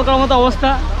মাতাল করার মতো অবস্থা,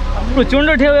 প্রচণ্ড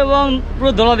ঢেউ এবং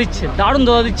পুরো দোলা দিচ্ছে, দারুণ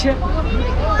দোলা দিচ্ছে।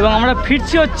 এবং আমরা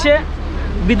ফিরছি হচ্ছে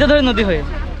বিদ্যাধরী নদী হয়ে।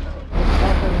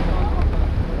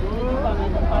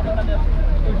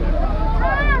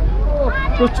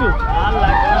 প্রচুর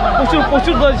প্রচুর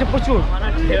প্রচুর দোলা দিচ্ছে, প্রচুর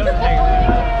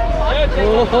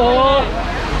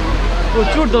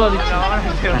প্রচুর দোলা দিচ্ছে।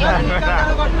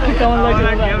 কেমন লাগছে?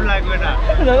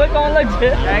 কেমন লাগছে?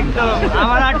 একদম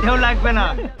আমার আর ঢেউ লাগবে না।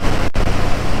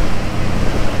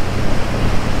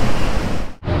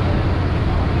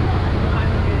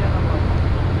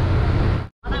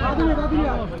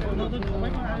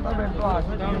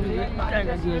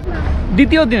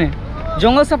 দ্বিতীয় দিনে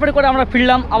জঙ্গল সাফারি করে আমরা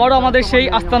ফিরলাম আবারও আমাদের সেই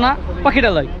আস্তানা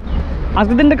পাখিরালয়।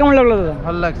 আজকের দিনটা কেমন লাগলো দাদা?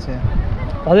 ভালো লাগছে।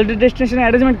 হলিডে ডেস্টিনেশনের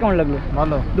অ্যারেঞ্জমেন্ট কেমন লাগলো?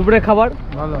 ভালো। দুপুরের খাবার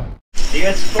ভালো।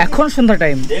 এখন সন্ধ্যা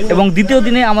টাইম এবং দ্বিতীয়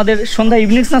দিনে আমাদের সন্ধ্যা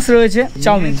ইভিনিং স্ন্যাক্স রয়েছে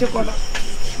চাউমিন।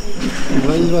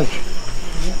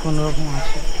 কোন রকম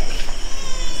আছে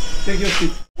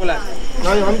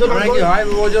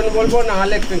ওজন বলবো না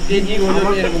হলে কেজি ওজন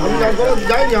এরকম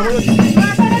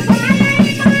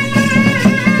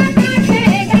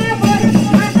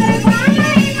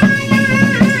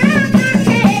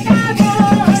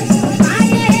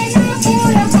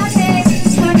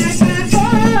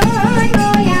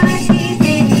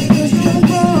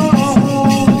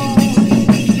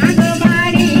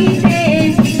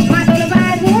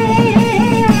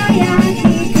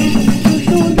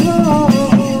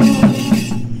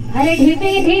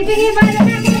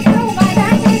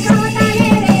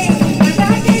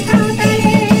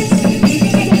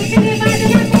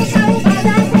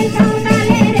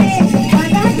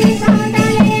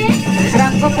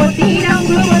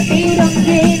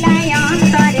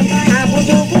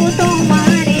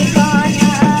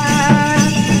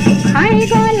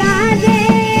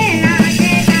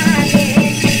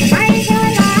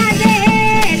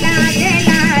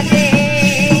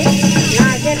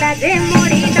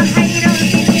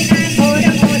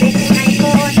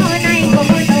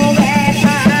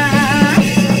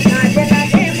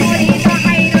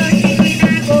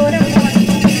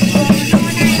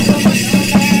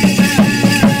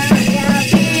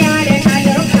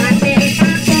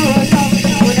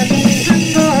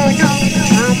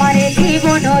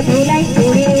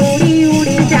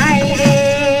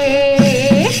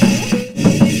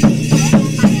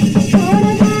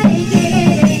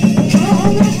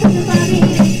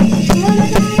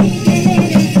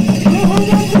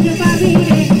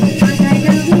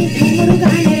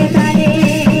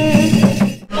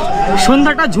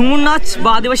সন্ধ্যাটা ঝুমুর নাচ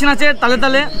বা আদিবাসী নাচের তালে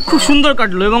তালে খুব সুন্দর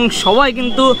কাটলো এবং সবাই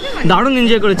কিন্তু দারুণ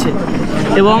এনজয় করেছে।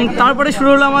 এবং তারপরে শুরু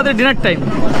হলো আমাদের ডিনার টাইম।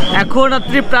 এখন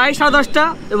রাত্রি প্রায় 10:30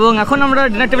 এবং এখন আমরা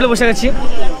ডিনার টেবিলে বসে গেছি।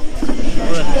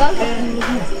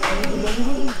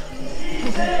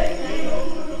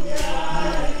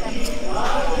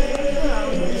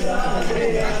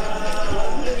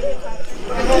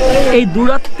 এই 2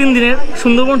 রাত 3 দিনের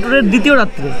সুন্দরবন ট্যুরের দ্বিতীয়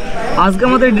রাত্রে আজকে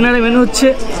আমাদের ডিনারের মেনু হচ্ছে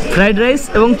ফ্রাইড রাইস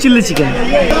এবং চিলি চিকেন।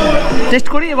 টেস্ট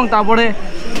করি এবং তারপরে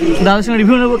দাদার সঙ্গে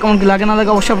রিভিউ নেবো কেমন কি লাগে না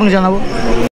লাগে অবশ্যই আপনাকে জানাবো।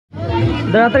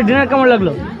 দাদা রাতের ডিনার কেমন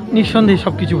লাগলো? নিঃসন্দেহে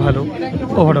সব কিছু ভালো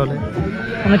ওভারঅলে।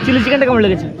 মানে চিলি চিকেনটা কেমন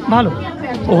লেগেছে? ভালো,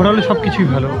 ওভারঅলে সব কিছুই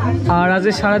ভালো। আর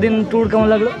আজকে সারাদিন ট্যুর কেমন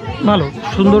লাগলো? ভালো,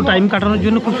 সুন্দর টাইম কাটানোর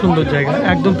জন্য খুব সুন্দর জায়গা,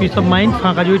 একদম পিস অফ মাইন্ড,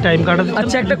 ফাঁকা যদি টাইম কাটাতে।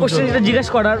 আচ্ছা, একটা কোশ্চেন যেটা জিজ্ঞেস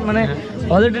করার, মানে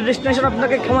হলিডে ডেস্টিনেশন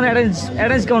আপনাকে কেমন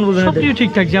অ্যারেঞ্জ কেমন বলবেন? সব কিছু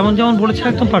ঠিকঠাক, যেমন যেমন বলেছে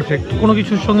একদম পারফেক্ট, কোনো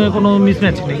কিছুর সঙ্গে কোনো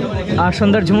মিসম্যাচ নেই। আর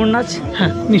সন্ধ্যার ঝুমুর নাচ?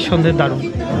 হ্যাঁ, নিঃসন্দেহে দারুণ।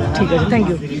 ঠিক আছে, থ্যাংক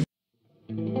ইউ।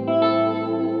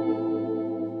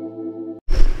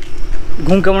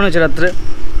 ঘুম কেমন হয়েছে রাত্রে?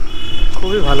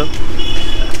 খুবই ভালো।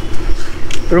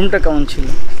 রুমটা কেমন ছিল?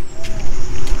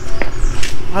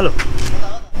 ভালো।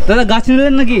 দাদা গাছ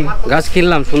নিলেন নাকি? গাছ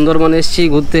কিনলাম, সুন্দরবন এসেছি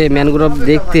ঘুরতে, ম্যানগ্রোভ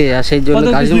দেখতে, আর সেই জন্য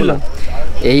গাছ নিলাম।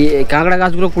 এই কাঁকড়া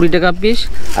গাছগুলো 20 টাকা পিস,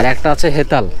 আর একটা আছে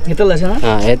হেতাল। হেতাল আছে না?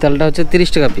 হ্যাঁ, হেতালটা হচ্ছে 30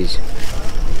 টাকা পিস।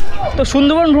 তো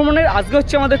সুন্দরবন ভ্রমণের আজকে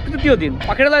হচ্ছে আমাদের তৃতীয় দিন।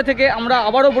 পাখিরালয় থেকে আমরা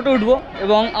আবারও বোটে উঠবো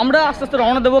এবং আমরা আস্তে আস্তে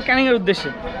রওনা দেবো ক্যানিংয়ের উদ্দেশ্যে,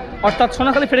 অর্থাৎ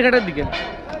সোনাখালী ফেরিঘাটের দিকে।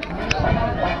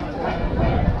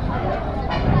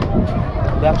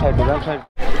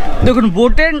 দেখুন,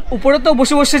 বোটের উপরে তো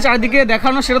বসে বসে চারিদিকে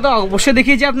দেখানো, সেটা তো অবশ্যই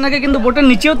দেখিয়েছি আপনাকে, কিন্তু বোটের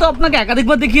নিচেও তো আপনাকে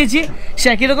একাধিকবার দেখিয়েছি। সে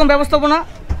একই রকম ব্যবস্থাপনা।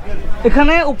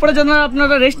 এখানে উপরে যেন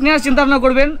আপনারা রেস্ট নেওয়ার চিন্তা ভাবনা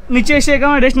করবেন, নিচে এসে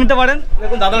এখানে রেস্ট নিতে পারেন।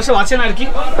 দেখুন দাদারা সব আছেন আর কি,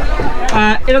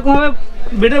 এরকমভাবে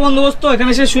বেডের বন্দোবস্ত, এখানে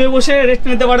এসে শুয়ে বসে রেস্ট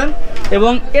নিতে পারেন।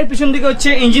 এবং এর পিছন দিকে হচ্ছে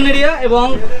ইঞ্জিন এরিয়া এবং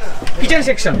কিচেন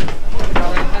সেকশন।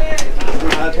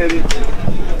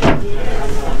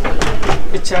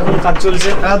 ইচ্ছা এখন কাজ চলছে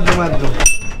একদম।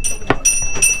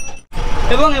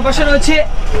 এবং এপাশে রয়েছে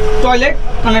টয়লেট,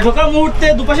 মানে ঢোকার মুহূর্তে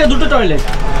দুপাশে দুটো টয়লেট।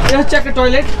 এটা হচ্ছে একটা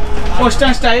টয়লেট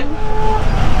ওয়েস্টার্ন স্টাইল।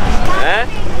 হ্যাঁ,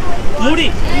 মুড়ি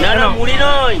না না মুড়ি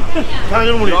নয়,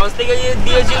 লঞ্চ থেকে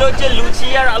দিয়েছিল হচ্ছে লুচি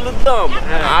আর আলুর দম,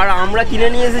 আর আমরা কিনে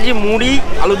নিয়ে এসেছি মুড়ি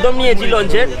আলুর দম নিয়েছি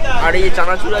লঞ্চের, আর এই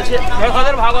চানাচুর আছে।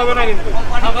 ভাগ হবে না কিন্তু,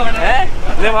 হ্যাঁ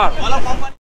লেভার।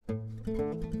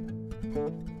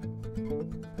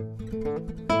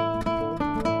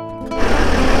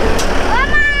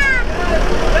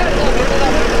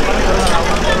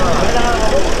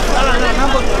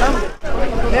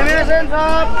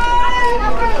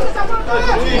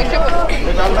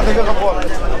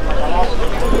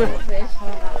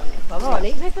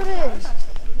 অনেক ভেতরে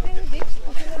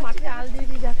মাঠে আল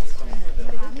দিয়ে যাচ্ছে।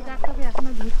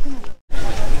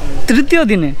 তৃতীয়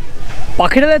দিনে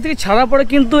পাখিরালয় থেকে ছাড়া পরে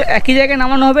কিন্তু একই জায়গায়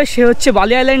নামানো হবে, সে হচ্ছে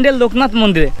বালি আইল্যান্ডের লোকনাথ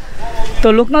মন্দিরে। তো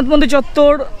লোকনাথ মন্দির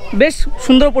চত্বর বেশ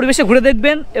সুন্দর পরিবেশে ঘুরে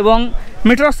দেখবেন, এবং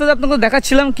মেট্রো রাস্তাতে আপনাকে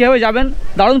দেখাচ্ছিলাম কীভাবে যাবেন,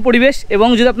 দারুণ পরিবেশ। এবং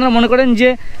যদি আপনারা মনে করেন যে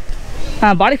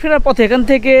বাড়ি ফেরার পথে এখান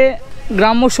থেকে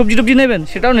গ্রাম্য সবজি টবজি নেবেন,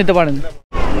 সেটাও নিতে পারেন।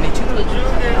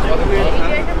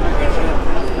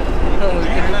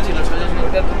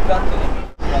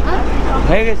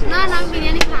 হয়ে গেছে না না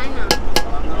বিরিয়ানি খাই না।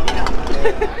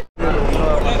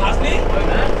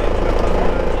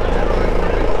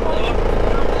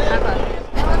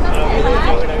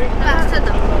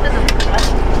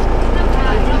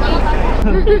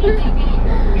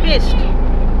 বেস্ট।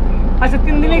 আচ্ছা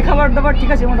 3 দিনেই খাবার দাবার ঠিক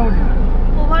আছে মোটামুটি?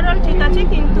 ওভারঅল ঠিক আছে,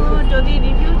 কিন্তু যদি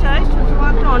রিভিউ চাই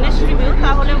শুধুমাত্র অনেস্ট রিভিউ,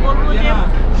 তাহলে বলবো যে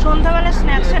সন্ধ্যাবেলা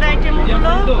স্ন্যাক্সের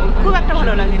আইটেমগুলো খুব একটা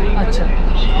ভালো লাগেনি। আচ্ছা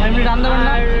এমনি রান্না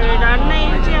বান্না রান্না এই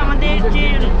যে আমাদের যে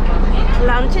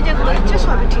লাঞ্চে যেগুলো হচ্ছে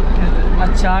সবই ঠিকঠাক।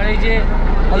 আচ্ছা আর এই যে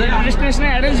অলরেডি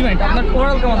ডেস্টিনেশনের অ্যারেঞ্জমেন্ট আপনার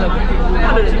ওভারঅল কেমন লাগবে?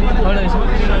 ভালো লেগেছে।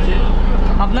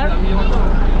 আপনার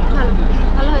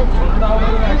ভালো হয়েছে।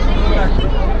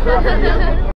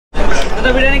 দাদা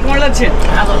বিরিয়ানি কেমন লাগছে?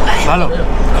 ভালো,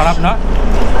 খারাপ না,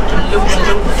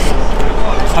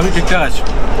 সবই ঠিকঠাক আছে।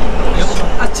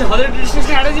 আচ্ছা অলরেডি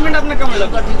ডেস্টিনেশনের অ্যারেঞ্জমেন্ট আপনার কেমন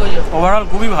লাগবে? ওভারঅল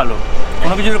খুবই ভালো,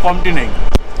 কোনো কিছুর কমতি নেই।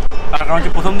 তার কারণ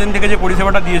হচ্ছে প্রথম দিন থেকে যে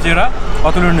পরিষেবাটা দিয়েছে এরা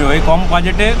অতুলনীয়। এই কম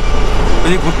বাজেটে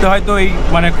যদি ঘুরতে হয় তো এই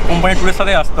মানে কোম্পানি ট্যুরের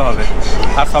সাথে আসতে হবে।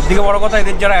 আর সবথেকে বড় কথা,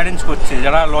 এদের যারা অ্যারেঞ্জ করছে,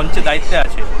 যারা লঞ্চে দায়িত্বে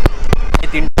আছে, এই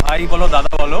 3 ভাই বলো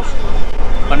দাদা বলো,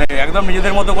 মানে একদম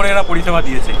নিজেদের মতো করে এরা পরিষেবা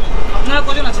দিয়েছে। আপনারা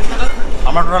কজন আছেন?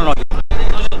 আমরা টোটাল 9 জন।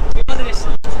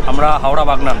 আমরা হাওড়া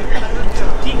বাগনান।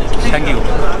 Thank you.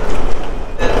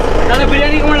 দাদা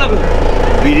বিরিয়ানি কেমন লাগবে?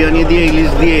 বিরিয়ানি দিয়ে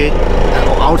ইলিশ দিয়ে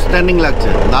আউটস্ট্যান্ডিং লাগছে,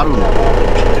 দারুণ।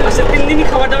 আচ্ছা 3 দিনই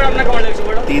খাবার দাবার আপনার কেমন লাগছে?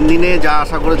 3 দিনে যা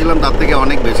আশা করেছিলাম তার থেকে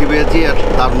অনেক বেশি পেয়েছি, আর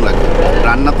দারুণ লাগছে।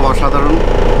 রান্না তো অসাধারণ,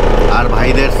 আর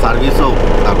ভাইদের সার্ভিসও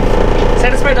দারুণ।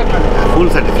 স্যাটিসফাইড আপনারা? ফুল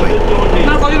স্যাটিসফাইড।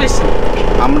 আপনারা কজন এসেছেন?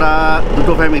 আমরা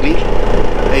 2টো ফ্যামিলি,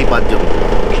 এই 5 জন।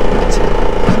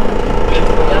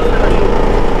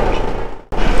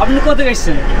 আপনি কোথা থেকে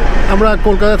এসেছেন? আমরা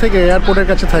কলকাতা থেকে এয়ারপোর্টের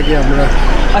কাছে থাকি আমরা।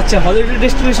 আচ্ছা হলিডে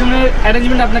ডেস্টিনেশনের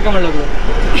অ্যারেঞ্জমেন্ট আপনার কেমন লাগলো?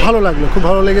 ভালো লাগলো, খুব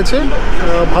ভালো লেগেছে।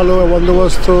 ভালো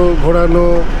বন্দোবস্ত, ঘোরানো,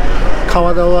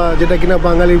 খাওয়া দাওয়া, যেটা কিনা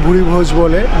বাঙালির ভুড়ি ভোজ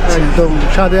বলে, একদম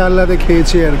স্বাদে আহ্লাদে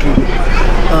খেয়েছি আর কি।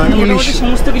 ইলিশ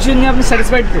সমস্ত কিছু নিয়ে আপনি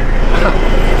স্যাটিসফাইড তো?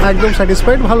 একদম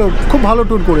স্যাটিসফাইড, ভালো, খুব ভালো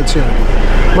ট্যুর করেছে আর কি।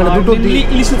 মানে দুটো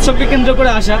ইলিশ উৎসবকে কেন্দ্র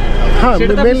করে আসা, হ্যাঁ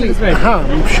মেনলি, হ্যাঁ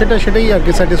সেটাই আর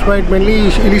কি, স্যাটিসফাইড মেনলি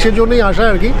ইলিশের জন্যই আসা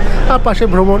আর কি, আর পাশে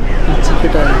ভ্রমণ,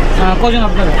 সেটা। কজন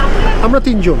আপনারা? আমরা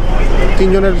 3 জন, 3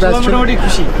 জনের ব্যাচ। মোটামুটি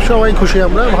খুশি? সবাই খুশি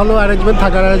আমরা, ভালো অ্যারেঞ্জমেন্ট,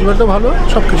 থাকার অ্যারেঞ্জমেন্টও ভালো,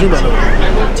 সব কিছুই ভালো।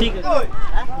 ঠিক আছে।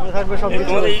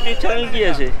 তোমাদের ইউটিউব চ্যানেল কি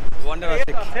আছে?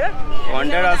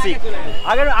 ওয়ান্ডার আসিক।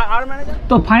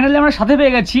 তো ফাইনালি আমরা সাথে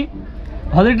পেয়ে গেছি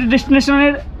হলিডে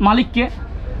ডেস্টিনেশনের মালিককে,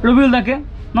 রবিউল দাকে।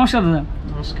 নমস্কার দাদা।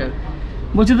 নমস্কার।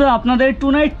 বলছি দাদা আপনাদের 2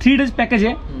 নাইট 3 ডেজ প্যাকেজে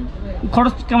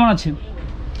খরচ কেমন আছে?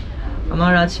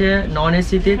 আমার আছে নন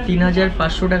এসিতে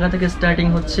 3500 টাকা থেকে স্টার্টিং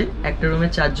হচ্ছে, একটা রুমে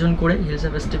 4 জন করে হিলসা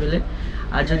ফেস্টিভ্যালে।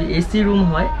 আর যদি এসি রুম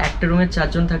হয়, একটা রুমে 4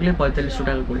 জন থাকলে 4500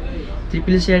 টাকা করে।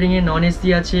 ট্রিপল শেয়ারিংয়ে নন এসি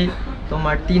আছে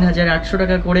তোমার 3800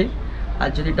 টাকা করে, আর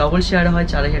যদি ডবল শেয়ার হয়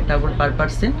 4000 টাকা করে পার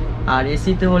পার্সন। আর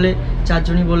এসিতে হলে 4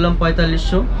 জনই বললাম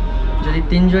 4500, যদি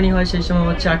 3 জনই হয় সেই সময়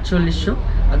হচ্ছে 4800,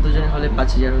 আর 2 জনই হলে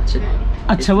 5000 হচ্ছে।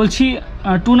 আচ্ছা বলছি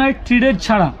 2 নাইট 3 ডেজ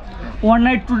ছাড়া 1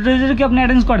 নাইট 2 ডেজের কি আপনি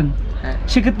অ্যারেঞ্জ করেন? হ্যাঁ।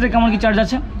 সেক্ষেত্রে কেমন কি চার্জ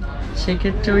আছে?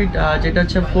 সেক্ষেত্রে ওই যেটা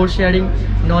হচ্ছে 4 শেয়ারিং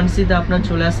নন এসিতে আপনার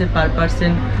চলে আসে পার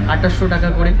পার্সন 2800 টাকা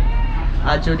করে,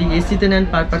 আর যদি এসিতে নেন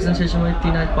পার পার্সন সেই সময়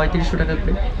 3500 টাকা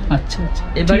করে। আচ্ছা আচ্ছা।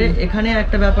 এবারে এখানে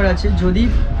একটা ব্যাপার আছে, যদি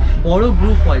বড়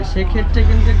গ্রুপ হয় সেক্ষেত্রে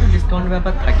কিন্তু একটু ডিসকাউন্ট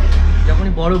ব্যাপার থাকে,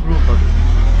 যখনই বড় গ্রুপ হবে।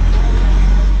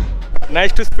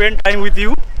 Nice to spend time with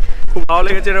you, খুব ভালো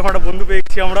লেগেছে, এরকম একটা বন্ধু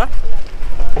পেয়েছি আমরা।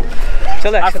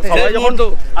 চলো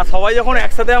সবাই যখন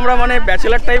একসাথে আমরা মানে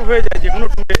ব্যাচেলার টাইপ হয়ে যায় যে কোনো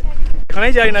ট্যুরে,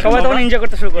 এখানেই যাই না, সবাই তখন এনজয়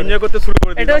করতে শুরু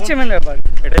করে। এটা হচ্ছে মেন ব্যাপার।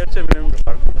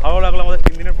 খুব ভালো লাগলো আমাদের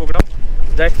 3 দিনের প্রোগ্রাম,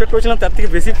 যা এক্সপেক্ট করেছিলাম তার থেকে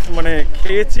বেশি মানে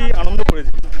খেয়েছি, আনন্দ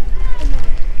করেছি।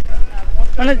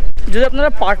 মানে যদি আপনারা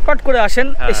পার্ট করে আসেন,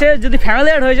 এসে যদি ফ্যামিলি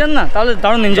অ্যাড হয়ে যান না, তাহলে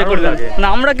দারুণ এনজয় করবেন। না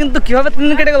আমরা কিন্তু কিভাবে 3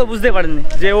 দিন কেটে গেল বুঝতে পারিনি,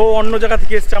 যে ও অন্য জায়গা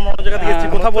থেকে এসেছে, আমরা অন্য জায়গা থেকে এসেছি,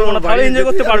 কথা বলবো না, তাহলে এনজয়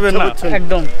করতে পারবেন না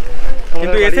একদম।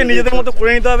 কিন্তু এসে নিজেদের মতো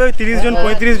করে নিতে হবে 30 জন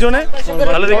 35 জনে,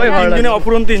 তাহলে 3 দিনে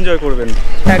অফুরন্ত এনজয় করবেন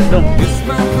একদম।